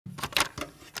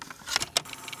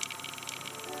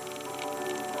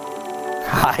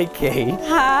Hi, Kate.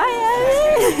 Hi,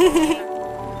 Evan.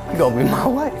 You're gonna be my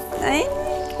wife. I'm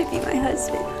gonna be my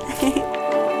husband.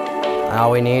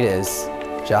 All we need is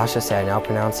Josh to say I now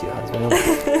pronounce you husband.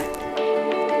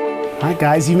 All right,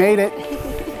 guys, you made it.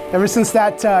 Ever since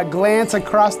that glance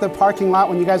across the parking lot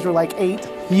when you guys were like 8,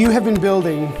 you have been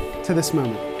building to this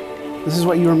moment. This is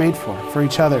what you were made for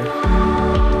each other.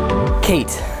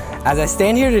 Kate, as I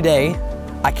stand here today,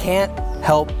 I can't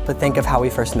help but think of how we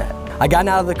first met. I got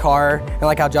out of the car, and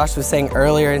like how Josh was saying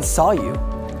earlier, and saw you.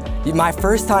 My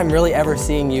first time really ever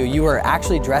seeing you, you were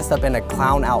actually dressed up in a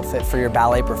clown outfit for your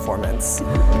ballet performance.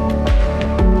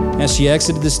 As she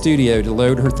exited the studio to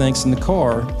load her things in the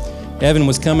car, Evan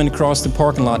was coming across the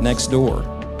parking lot next door.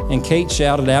 And Kate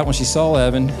shouted out when she saw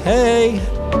Evan, "Hey!"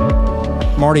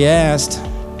 Marty asked,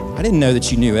 "I didn't know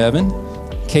that you knew Evan."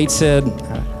 Kate said,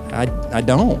 I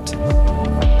don't.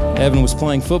 Evan was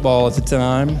playing football at the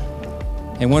time,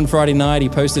 and one Friday night he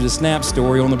posted a Snap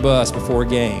story on the bus before a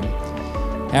game.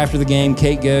 After the game,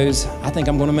 Kate goes, "I think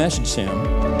I'm going to message him."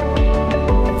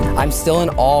 I'm still in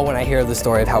awe when I hear the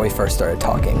story of how we first started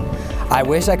talking. I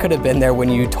wish I could have been there when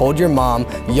you told your mom,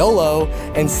 YOLO,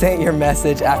 and sent your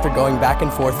message after going back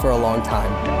and forth for a long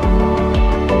time.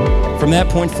 From that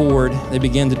point forward, they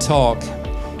began to talk.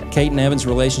 Kate and Evan's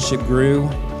relationship grew,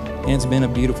 and it's been a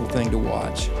beautiful thing to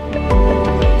watch.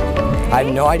 I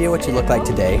have no idea what you look like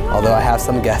today, although I have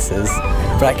some guesses,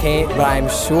 but I'm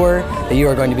sure that you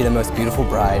are going to be the most beautiful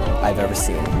bride I've ever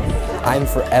seen. I'm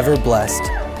forever blessed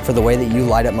for the way that you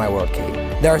light up my world, Kate.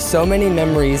 There are so many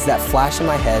memories that flash in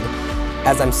my head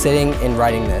as I'm sitting and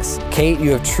writing this. Kate,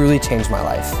 you have truly changed my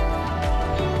life.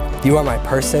 You are my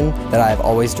person that I have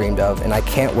always dreamed of, and I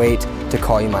can't wait to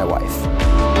call you my wife.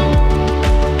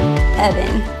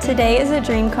 Evan, today is a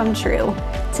dream come true.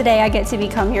 Today I get to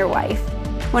become your wife.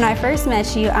 When I first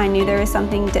met you, I knew there was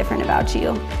something different about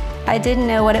you. I didn't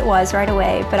know what it was right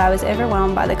away, but I was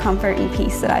overwhelmed by the comfort and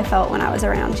peace that I felt when I was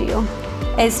around you.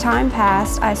 As time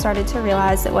passed, I started to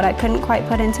realize that what I couldn't quite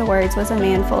put into words was a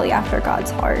man fully after God's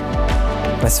heart.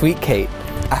 My sweet Kate,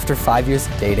 after 5 years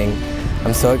of dating,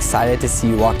 I'm so excited to see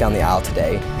you walk down the aisle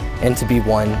today and to be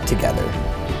one together.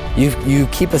 You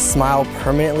keep a smile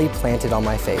permanently planted on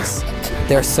my face.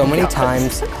 There are so many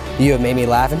times you have made me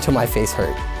laugh until my face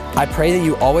hurt. I pray that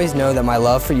you always know that my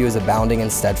love for you is abounding and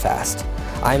steadfast.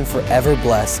 I am forever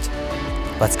blessed.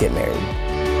 Let's get married.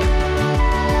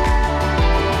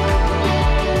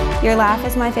 Your laugh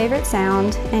is my favorite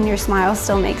sound, and your smile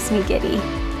still makes me giddy.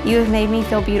 You have made me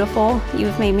feel beautiful,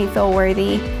 you've made me feel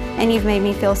worthy, and you've made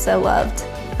me feel so loved.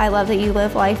 I love that you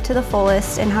live life to the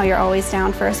fullest and how you're always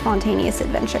down for a spontaneous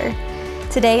adventure.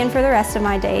 Today and for the rest of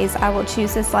my days, I will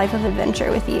choose this life of adventure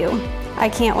with you. I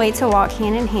can't wait to walk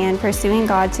hand in hand pursuing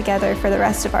God together for the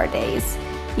rest of our days.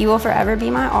 You will forever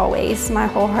be my always. My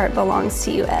whole heart belongs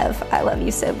to you, Ev. I love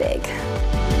you so big.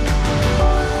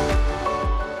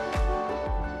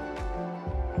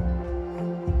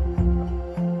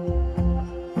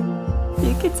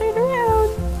 You can turn around.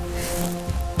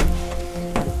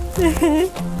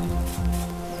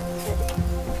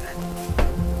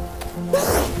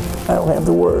 I don't have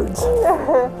the words.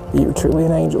 You're truly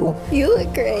an angel. You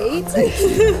look great.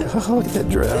 Oh, look at that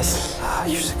dress. Oh,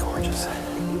 you're so gorgeous.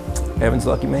 Evan's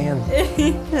lucky man.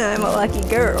 I'm a lucky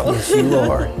girl. Yes, you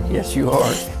are. Yes, you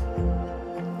are.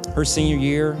 Her senior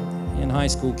year in high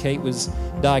school, Kate was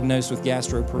diagnosed with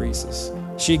gastroparesis.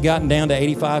 She had gotten down to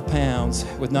 85 pounds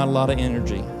with not a lot of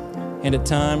energy, and at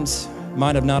times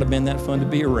might have not have been that fun to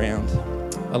be around.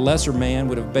 A lesser man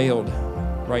would have bailed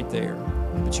right there,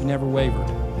 but you never wavered.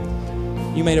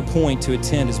 You made a point to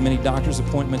attend as many doctor's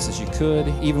appointments as you could,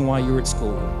 even while you were at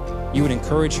school. You would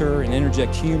encourage her and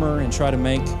interject humor and try to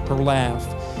make her laugh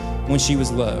when she was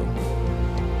low.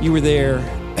 You were there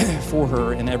for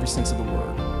her in every sense of the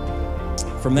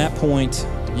word. From that point,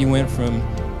 you went from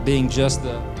being just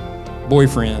the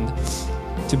boyfriend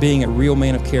to being a real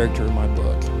man of character in my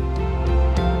book.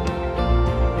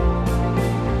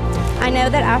 I know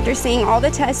that after seeing all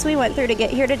the tests we went through to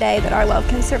get here today, that our love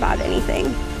can survive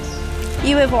anything.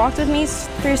 You have walked with me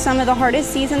through some of the hardest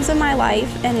seasons of my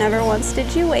life, and never once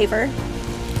did you waver.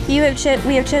 We have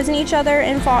chosen each other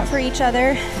and fought for each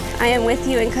other. I am with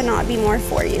you and could not be more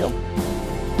for you.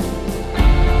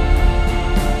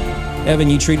 Evan,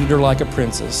 you treated her like a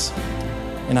princess,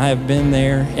 and I have been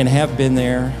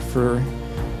there for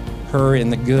her in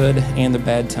the good and the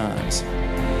bad times.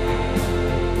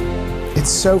 It's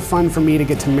so fun for me to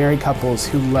get to marry couples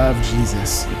who love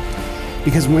Jesus.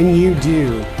 Because when you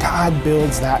do, God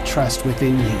builds that trust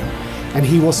within you, and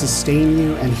He will sustain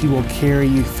you and He will carry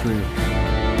you through.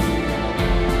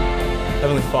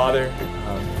 Heavenly Father,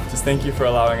 just thank you for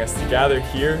allowing us to gather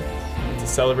here to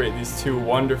celebrate these two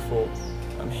wonderful,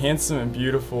 handsome and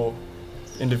beautiful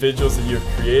individuals that you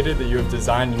have created, that you have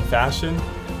designed and fashioned,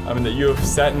 and that you have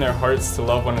set in their hearts to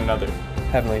love one another.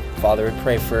 Heavenly Father, we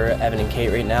pray for Evan and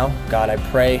Kate right now. God, I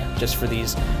pray just for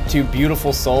these two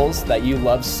beautiful souls that you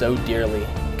love so dearly.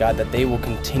 God, that they will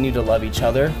continue to love each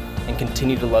other and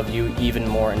continue to love you even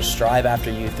more and strive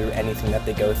after you through anything that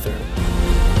they go through.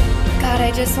 God,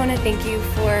 I just want to thank you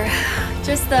for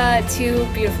just the two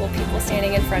beautiful people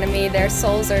standing in front of me. Their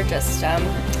souls are just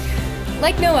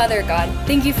like no other, God.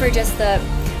 Thank you for just the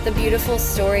beautiful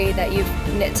story that you've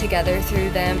knit together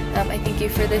through them. I thank you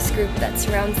for this group that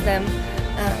surrounds them,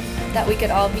 that we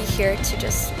could all be here to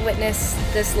just witness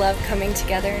this love coming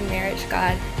together in marriage.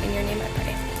 God, in your name I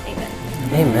pray. Amen.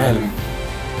 Amen.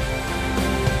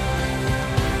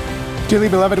 Dearly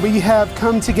beloved, we have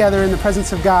come together in the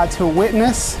presence of God to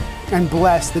witness and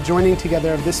bless the joining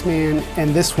together of this man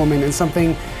and this woman in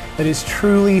something that is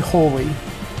truly holy.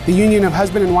 The union of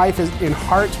husband and wife is in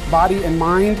heart, body, and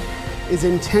mind is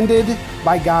intended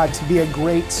by God to be a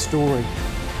great story.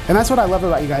 And that's what I love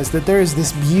about you guys, that there is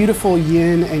this beautiful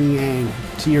yin and yang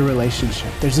to your relationship.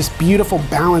 There's this beautiful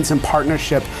balance and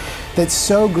partnership that's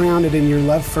so grounded in your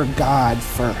love for God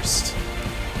first,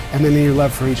 and then in your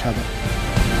love for each other.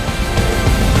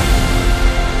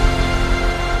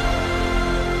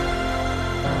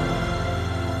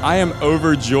 I am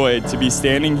overjoyed to be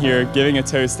standing here giving a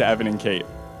toast to Evan and Kate.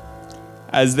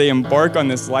 As they embark on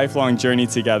this lifelong journey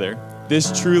together,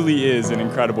 this truly is an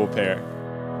incredible pair.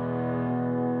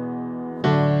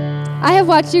 I have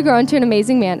watched you grow into an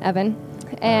amazing man, Evan,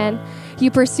 and you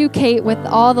pursue Kate with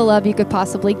all the love you could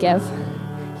possibly give.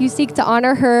 You seek to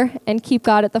honor her and keep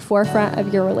God at the forefront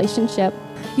of your relationship.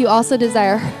 You also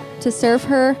desire to serve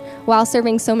her while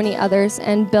serving so many others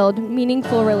and build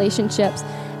meaningful relationships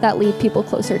that lead people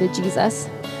closer to Jesus.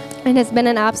 It has been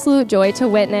an absolute joy to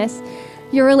witness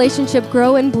your relationship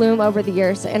grow and bloom over the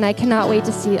years, and I cannot wait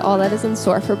to see all that is in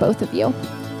store for both of you.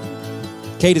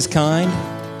 Kate is kind,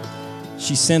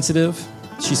 she's sensitive,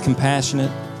 she's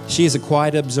compassionate. She is a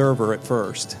quiet observer at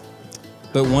first,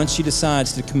 but once she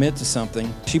decides to commit to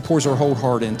something, she pours her whole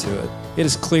heart into it. It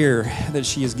is clear that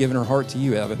she has given her heart to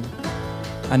you, Evan.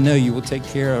 I know you will take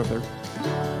care of her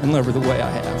and love her the way I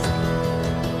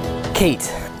have. Kate,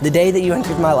 the day that you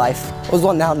entered my life was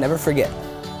one that I'll never forget.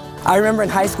 I remember in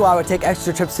high school I would take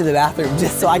extra trips to the bathroom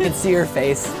just so I could see your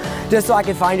face, just so I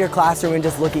could find your classroom and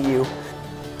just look at you.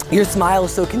 Your smile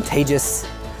is so contagious,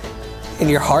 and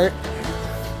your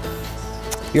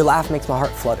laugh makes my heart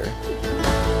flutter.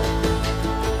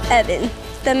 Evan,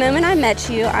 the moment I met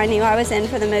you, I knew I was in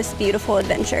for the most beautiful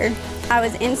adventure. I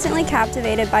was instantly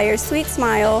captivated by your sweet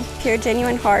smile, pure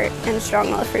genuine heart, and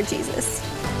strong love for Jesus.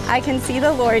 I can see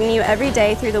the Lord in you every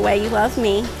day through the way you love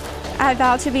me. I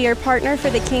vow to be your partner for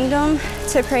the kingdom,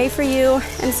 to pray for you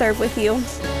and serve with you.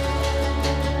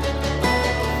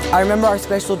 I remember our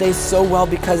special days so well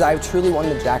because I truly won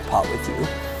the jackpot with you.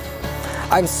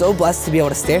 I'm so blessed to be able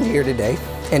to stand here today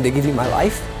and to give you my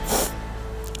life,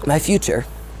 my future,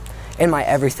 and my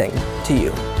everything to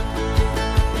you.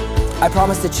 I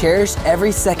promise to cherish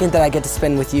every second that I get to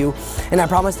spend with you, and I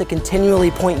promise to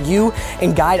continually point you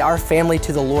and guide our family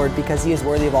to the Lord because He is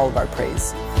worthy of all of our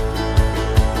praise.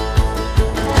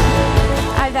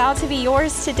 I vow to be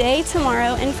yours today,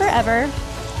 tomorrow, and forever.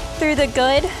 Through the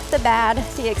good, the bad,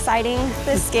 the exciting,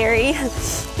 the scary,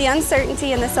 the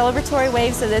uncertainty, and the celebratory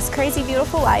waves of this crazy,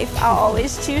 beautiful life, I'll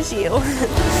always choose you.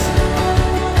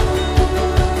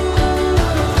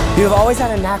 You have always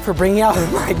had a knack for bringing out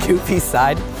my goofy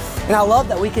side, and I love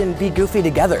that we can be goofy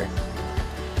together.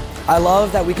 I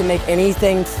love that we can make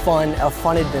anything fun a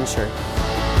fun adventure.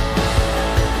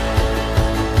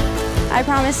 I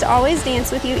promise to always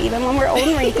dance with you even when we're old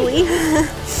and wrinkly.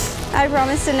 I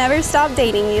promise to never stop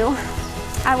dating you.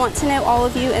 I want to know all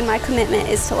of you, and my commitment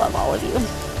is to love all of you.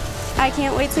 I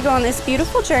can't wait to go on this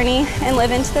beautiful journey and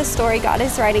live into the story God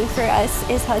is writing for us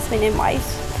as husband and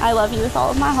wife. I love you with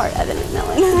all of my heart, Evan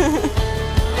McMillan.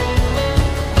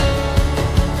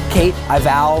 Kate, I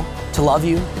vow to love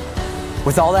you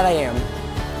with all that I am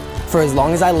for as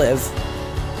long as I live.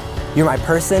 You're my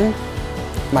person,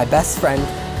 my best friend,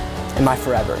 and my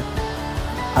forever.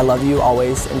 I love you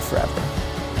always and forever.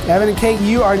 Evan and Kate,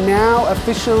 you are now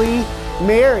officially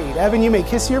married. Evan, you may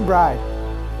kiss your bride.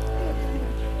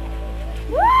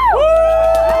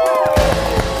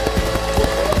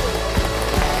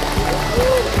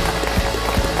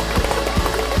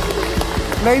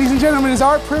 Ladies and gentlemen, it is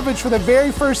our privilege for the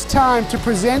very first time to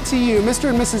present to you Mr.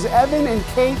 and Mrs. Evan and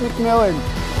Kate McMillan.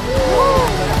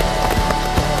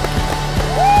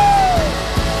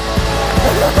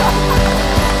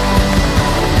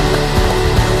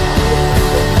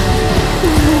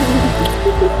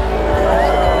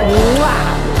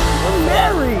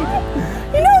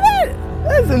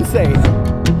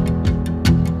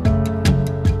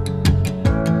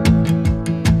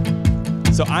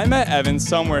 So I met Evan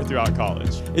somewhere throughout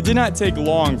college. It did not take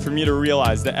long for me to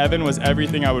realize that Evan was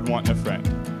everything I would want in a friend.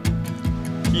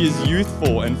 He is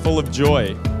youthful and full of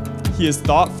joy. He is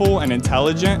thoughtful and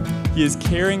intelligent. He is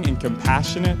caring and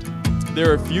compassionate.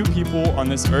 There are few people on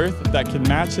this earth that can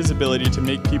match his ability to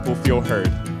make people feel heard,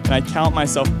 and I count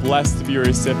myself blessed to be a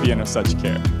recipient of such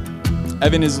care.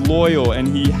 Evan is loyal, and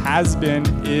he has been,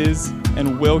 is,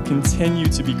 and will continue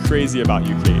to be crazy about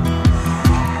you, Kate.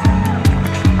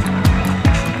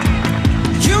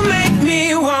 You make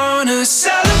me wanna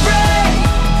celebrate,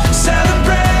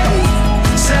 celebrate,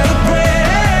 celebrate,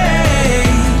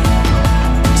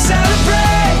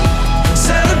 celebrate,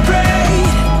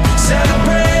 celebrate,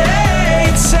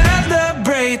 celebrate,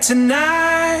 celebrate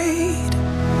tonight.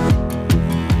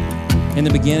 In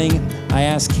the beginning, I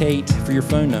asked Kate for your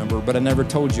phone number, but I never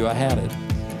told you I had it.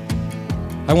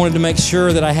 I wanted to make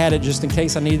sure that I had it just in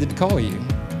case I needed to call you.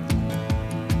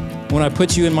 When I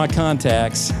put you in my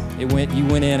contacts, you went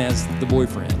in as the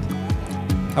boyfriend.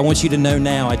 I want you to know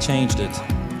now I changed it.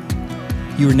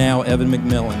 You are now Evan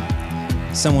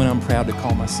McMillan, someone I'm proud to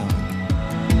call my son.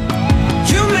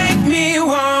 You make me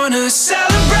wanna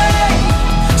celebrate,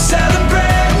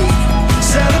 celebrate,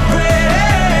 celebrate.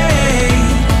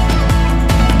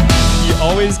 He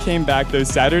always came back those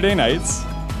Saturday nights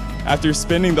after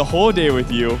spending the whole day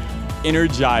with you,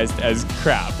 energized as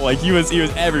crap. Like he was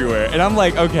everywhere. And I'm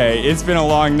like, okay, it's been a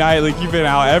long night. Like you've been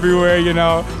out everywhere, you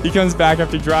know? He comes back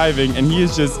after driving and he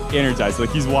is just energized,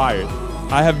 like he's wired.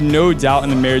 I have no doubt in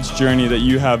the marriage journey that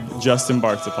you have just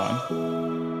embarked upon.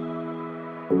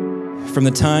 From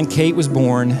the time Kate was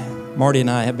born, Marty and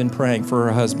I have been praying for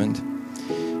her husband.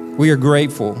 We are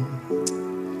grateful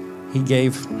he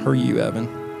gave her you, Evan.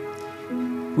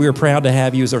 We are proud to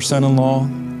have you as our son-in-law.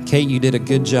 Kate, you did a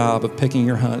good job of picking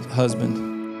your husband.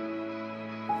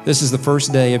 This is the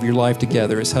first day of your life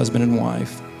together as husband and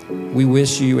wife. We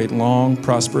wish you a long,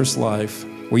 prosperous life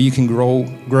where you can grow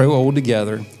old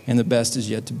together, and the best is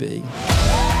yet to be.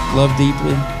 Love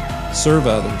deeply, serve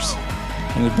others,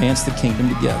 and advance the kingdom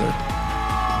together.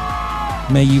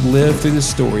 May you live through the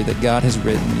story that God has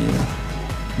written you.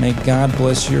 May God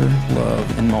bless your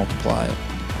love and multiply it.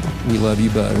 We love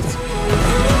you both.